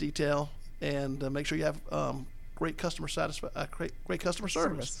attention to detail, and make sure you have great customer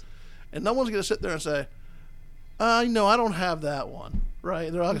service. And no one's going to sit there and say, no, I don't have that one,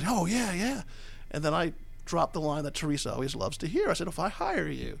 right? They're all going, oh, yeah. And then I drop the line that Teresa always loves to hear. I said, if I hire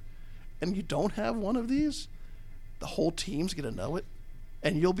you and you don't have one of these, the whole team's going to know it,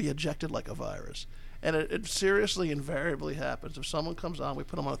 and you'll be ejected like a virus. And it seriously, invariably happens. If someone comes on, we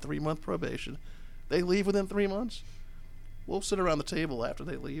put them on a 3-month probation. They leave within 3 months. We'll sit around the table after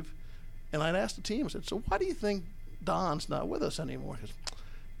they leave, and I'd ask the team, I said, so why do you think Don's not with us anymore? Because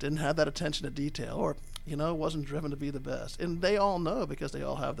didn't have that attention to detail, or, wasn't driven to be the best. And they all know, because they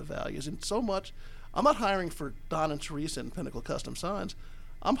all have the values. And so much, I'm not hiring for Don and Teresa and Pinnacle Custom Signs.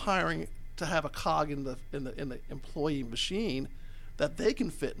 I'm hiring to have a cog in the employee machine that they can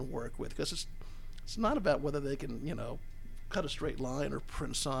fit and work with, because it's not about whether they can, cut a straight line or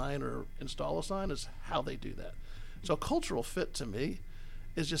print a sign or install a sign. It's how they do that. So cultural fit to me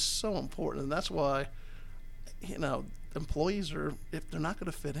is just so important, and that's why, employees if they're not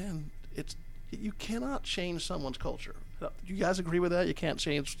going to fit in, you cannot change someone's culture. You guys agree with that? You can't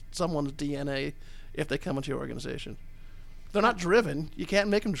change someone's DNA if they come into your organization. If they're not driven, you can't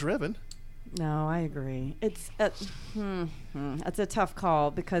make them driven. No, I agree. It's a tough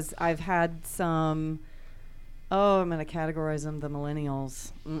call, because I've had some. I'm going to categorize them the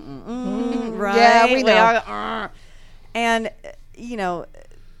millennials. Right? Yeah, we know. And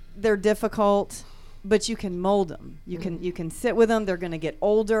they're difficult. but you can mold them. You can sit with them. They're going to get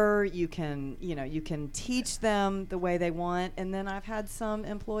older. You can teach them the way they want. And then I've had some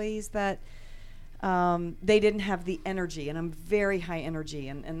employees that they didn't have the energy, and I'm very high energy,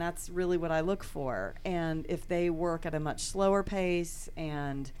 and that's really what I look for. And if they work at a much slower pace,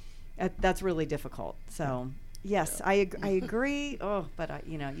 and that's really difficult. So yes, I agree. Oh, but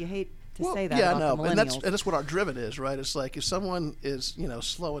you hate to say that. Yeah, about no, the and millennials. that's what our driven is, right? It's like if someone is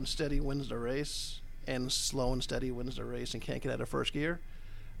slow and steady wins the race, and slow and steady wins the race and can't get out of first gear,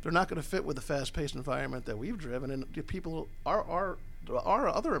 they're not going to fit with the fast-paced environment that we've driven. And the people, our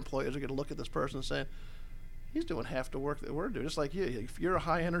other employers are going to look at this person and say, he's doing half the work that we're doing. Just like you, if you're a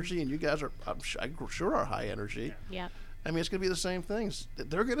high energy and you guys are, I'm sure are high energy. Yeah. I mean, it's going to be the same things.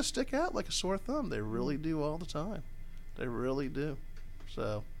 They're going to stick out like a sore thumb. They really do all the time. They really do.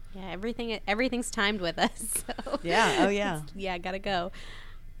 So. Yeah, everything's timed with us. So. Yeah. Oh yeah. Yeah, gotta go.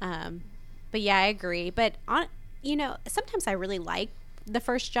 But yeah, I agree. But sometimes I really like the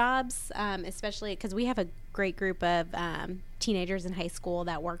first jobs, especially because we have a great group of teenagers in high school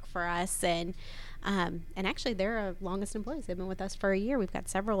that work for us, and actually they're our longest employees. They've been with us for a year. We've got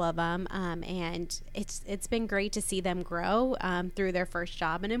several of them, and it's been great to see them grow through their first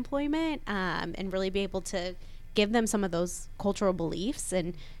job in employment, and really be able to give them some of those cultural beliefs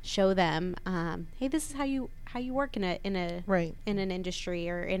and show them, hey, this is how you work in a Right. in an industry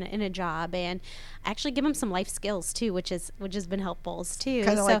or in a job, and actually give them some life skills too, which has been helpful too.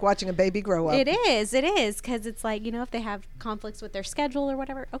 Kind of like watching a baby grow up. It is because it's like, if they have conflicts with their schedule or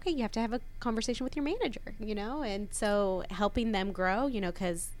whatever, okay, you have to have a conversation with your manager, and so helping them grow,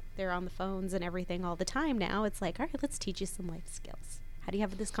 because they're on the phones and everything all the time now. It's like, all right, let's teach you some life skills. How do you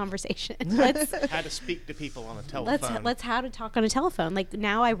have this conversation? Let's How to speak to people on a telephone. let's how to talk on a telephone. Like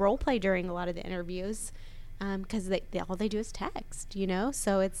now, I role play during a lot of the interviews, because all they do is text.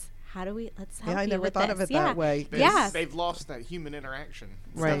 So it's let's help I you never with thought this. of it yeah. that way. They've lost that human interaction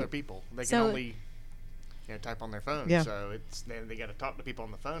with Right. other people. They So- can only type on their phone. Yeah. So then they got to talk to people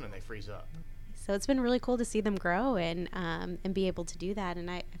on the phone and they freeze up. So it's been really cool to see them grow and be able to do that. And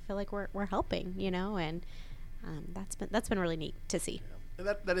I feel like we're helping, and that's been really neat to see. And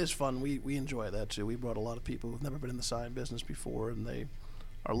that is fun. We enjoy that too. We brought a lot of people who've never been in the sign business before, and they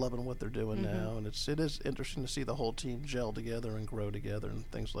are loving what they're doing now. And it is interesting to see the whole team gel together and grow together and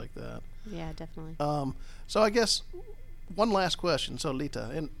things like that. Yeah, definitely. So I guess one last question. So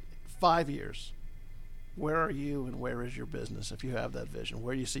Lita, in 5 years, where are you and where is your business? If you have that vision,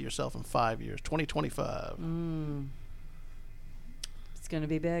 where do you see yourself in 5 years? 2025. It's going to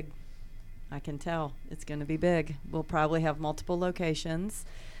be big. I can tell it's going to be big. We'll probably have multiple locations.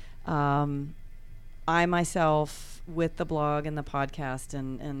 I myself, with the blog and the podcast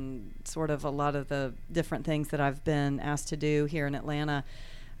and sort of a lot of the different things that I've been asked to do here in Atlanta,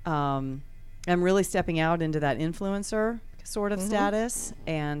 I'm really stepping out into that influencer sort of status.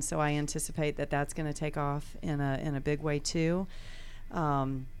 And so I anticipate that that's going to take off in a big way too.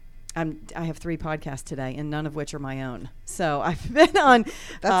 I have 3 podcasts today, and none of which are my own. So I've been on,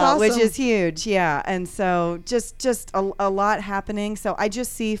 That's which awesome. is huge, yeah. And so just a lot happening. So I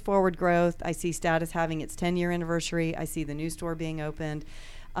just see forward growth. I see Status having its 10-year anniversary. I see the new store being opened.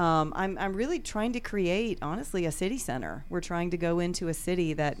 I'm really trying to create, honestly, a city center. We're trying to go into a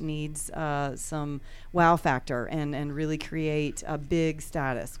city that needs some wow factor and really create a big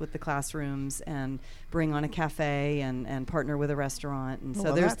Status with the classrooms and bring on a cafe and partner with a restaurant. And so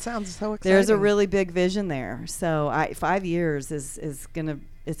Well, there's that sounds so exciting. there's a really big vision there. So 5 years is gonna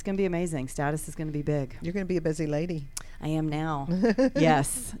be amazing. Status is gonna be big. You're going to be a busy lady. I am now.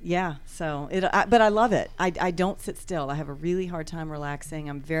 Yes. Yeah. So but I love it. I don't sit still. I have a really hard time relaxing.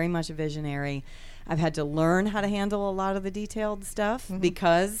 I'm very much a visionary. I've had to learn how to handle a lot of the detailed stuff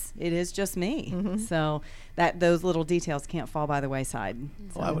because it is just me. So those little details can't fall by the wayside.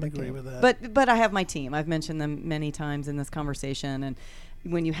 Oh, I would agree with that. But I have my team. I've mentioned them many times in this conversation, and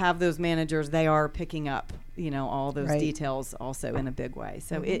when you have those managers, they are picking up, all those Right. details also in a big way.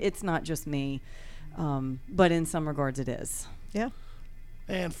 So it's not just me, but in some regards it is. Yeah.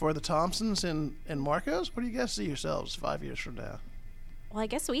 And for the Thompsons and Marcos, what do you guys see yourselves 5 years from now? Well, I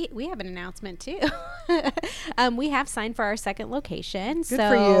guess we have an announcement too. We have signed for our second location. Good so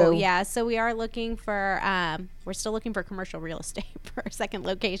for you. Yeah, so we are looking for we're still looking for commercial real estate for our second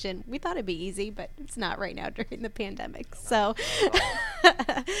location. We thought it'd be easy, but it's not right now during the pandemic. So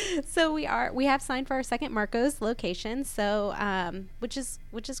so we have signed for our second Marcos location. So which is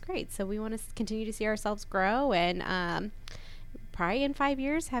great. So we want to continue to see ourselves grow, and probably in 5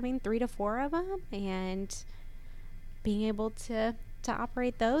 years having 3 to 4 of them, and being able to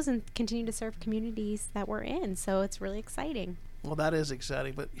operate those and continue to serve communities that we're in. So it's really exciting. Well, that is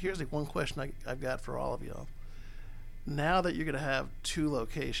exciting. But here's the one question I've got for all of y'all. Now that you're going to have 2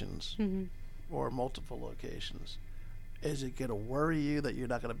 locations or multiple locations, is it going to worry you that you're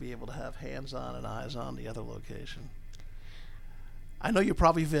not going to be able to have hands on and eyes on the other location? I know you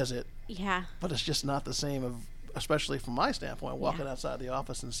probably visit. Yeah. But it's just not the same, especially from my standpoint, walking outside the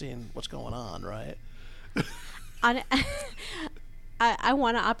office and seeing what's going on, right? I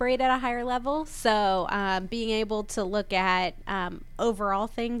want to operate at a higher level, so being able to look at overall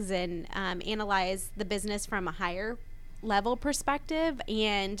things and analyze the business from a higher level perspective.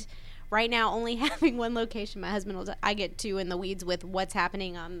 And right now, only having one location, my husband I get too in the weeds with what's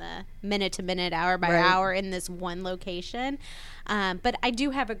happening on the minute to minute, hour by hour in this one location. But I do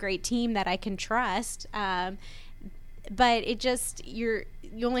have a great team that I can trust. But it just you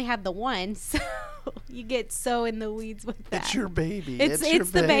only have the one, so you get so in the weeds with that. It's your baby. It's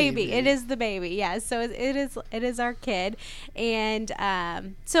the baby. It is the baby. Yeah. So it is our kid, and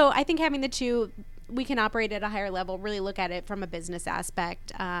so I think having the 2, we can operate at a higher level. Really look at it from a business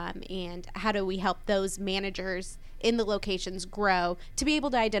aspect, and how do we help those managers in the locations grow to be able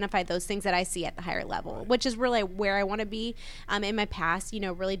to identify those things that I see at the higher level, which is really where I want to be. In my past,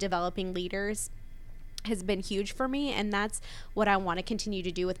 really developing leaders has been huge for me, and that's what I want to continue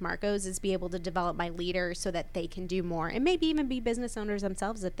to do with Marco's, is be able to develop my leaders so that they can do more and maybe even be business owners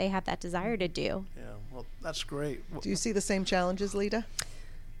themselves if they have that desire to do. Yeah, well, that's great. Do you see the same challenges, Lita?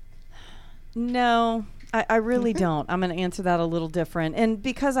 No, I really don't. I'm going to answer that a little different. And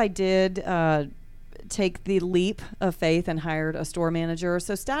because I did take the leap of faith and hired a store manager,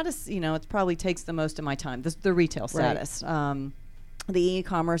 so status, it probably takes the most of my time, the retail status. The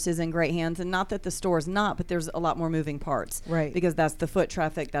e-commerce is in great hands, and not that the store is not, but there's a lot more moving parts. Right. Because that's the foot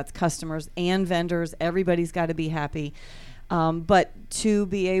traffic, that's customers and vendors. Everybody's got to be happy. But to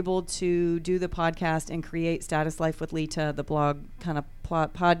be able to do the podcast and create Status Life with Lita, the blog kind of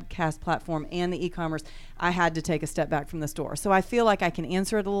podcast platform, and the e-commerce, I had to take a step back from the store. So I feel like I can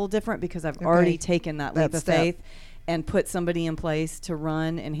answer it a little different because I've already taken that leap of faith and put somebody in place to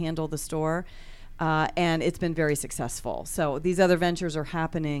run and handle the store. And it's been very successful. So these other ventures are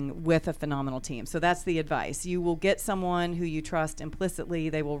happening with a phenomenal team. So that's the advice. You will get someone who you trust implicitly.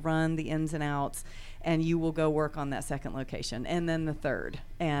 They will run the ins and outs, and you will go work on that second location and then the third.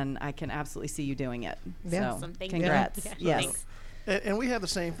 And I can absolutely see you doing it. Yeah. So Awesome. Thank congrats. you. Yes. Thanks. And we have the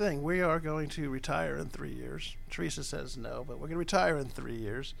same thing. We are going to retire in 3 years. Teresa says no, but we're going to retire in 3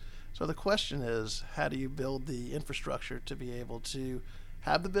 years. So the question is, how do you build the infrastructure to be able to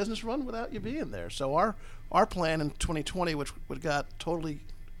have the business run without you being there? So our plan in 2020, which got totally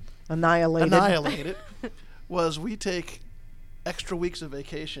annihilated was we take extra weeks of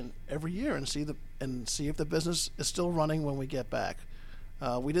vacation every year and see if the business is still running when we get back.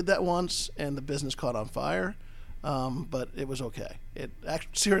 We did that once, and the business caught on fire, but it was okay.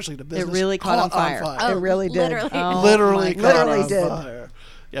 Seriously, the business really caught on fire. It really did. Literally. Literally did. Fire.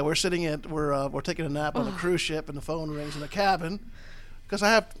 Yeah, we're taking a nap on a cruise ship, and the phone rings in the cabin.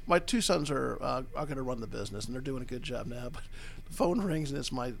 Because my 2 sons are going to run the business, and they're doing a good job now. But the phone rings, and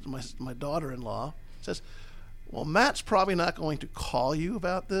it's my daughter-in-law. Says, "Well, Matt's probably not going to call you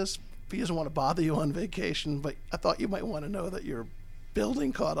about this. He doesn't want to bother you on vacation. But I thought you might want to know that your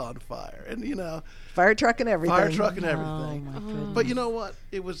building caught on fire, and fire truck and everything. Oh, my goodness. But you know what?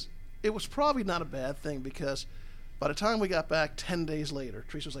 It was probably not a bad thing, because by the time we got back 10 days later,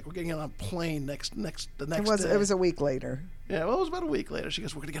 Teresa was like, "We're getting on a plane the next day." It was a week later. Yeah, well, it was about a week later. She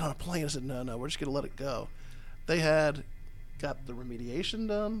goes, "We're going to get on a plane." I said, no, we're just going to let it go. They had got the remediation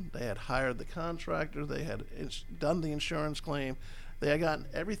done. They had hired the contractor. They had done the insurance claim. They had gotten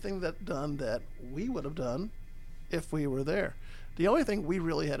everything done that we would have done if we were there. The only thing we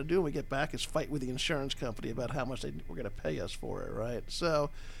really had to do when we get back is fight with the insurance company about how much they were going to pay us for it, right? So,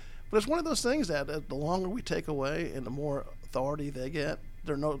 but it's one of those things that the longer we take away and the more authority they get,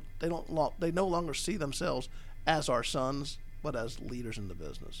 they no longer see themselves as our sons, but as leaders in the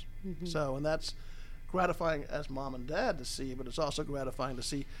business. Mm-hmm. So, and that's gratifying as mom and dad to see, but it's also gratifying to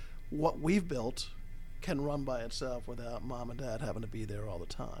see what we've built can run by itself without mom and dad having to be there all the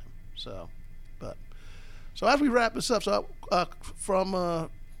time. So as we wrap this up,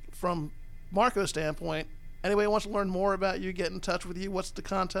 from Marco's standpoint, anybody wants to learn more about you, get in touch with you, what's the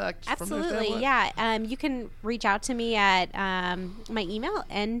contact? Absolutely, from your family? yeah. You can reach out to me at my email,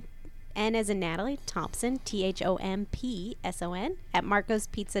 N as in Natalie, Thompson, THOMPSON, at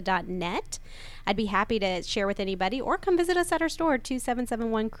marcospizza.net. I'd be happy to share with anybody, or come visit us at our store,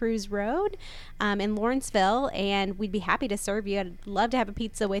 2771 Cruise Road in Lawrenceville, and we'd be happy to serve you. I'd love to have a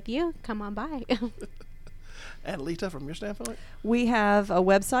pizza with you. Come on by. And Lita, from your standpoint? We have a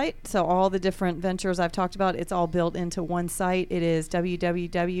website, so all the different ventures I've talked about, it's all built into one site. It is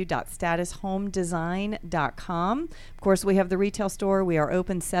www.statushomedesign.com. Of course, we have the retail store. We are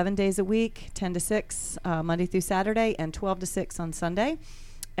open 7 days a week, 10 to 6, Monday through Saturday, and 12 to 6 on Sunday.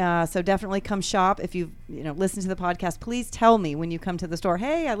 So definitely come shop. If you listen to the podcast, please tell me when you come to the store,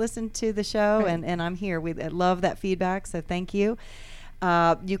 hey, I listened to the show and I'm here. I love that feedback, so thank you.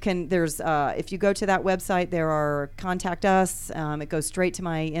 If you go to that website, there are contact us. It goes straight to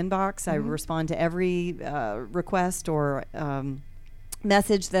my inbox. I respond to every request or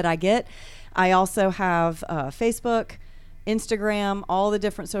message that I get. I also have Facebook, Instagram, all the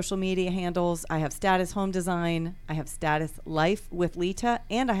different social media handles. I have Status Home Design. I have Status Life with Lita,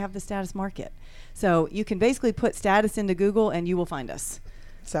 and I have the Status Market. So you can basically put Status into Google and you will find us.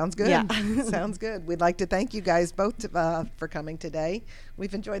 Sounds good. Yeah. Sounds good. We'd like to thank you guys both for coming today.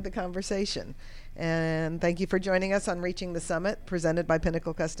 We've enjoyed the conversation. And thank you for joining us on Reaching the Summit, presented by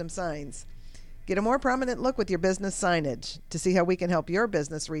Pinnacle Custom Signs. Get a more prominent look with your business signage. To see how we can help your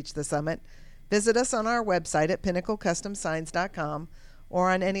business reach the summit, visit us on our website at pinnaclecustomsigns.com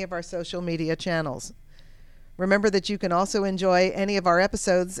or on any of our social media channels. Remember that you can also enjoy any of our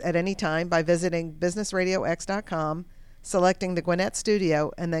episodes at any time by visiting businessradiox.com, selecting the Gwinnett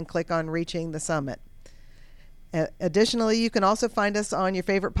Studio, and then click on Reaching the Summit. Additionally, you can also find us on your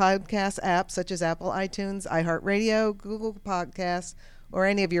favorite podcast apps such as Apple iTunes, iHeartRadio, Google Podcasts, or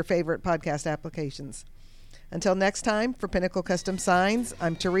any of your favorite podcast applications. Until next time, for Pinnacle Custom Signs,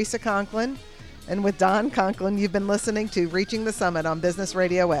 I'm Teresa Conklin, and with Don Conklin, you've been listening to Reaching the Summit on Business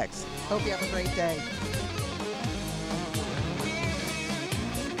Radio X. Hope you have a great day.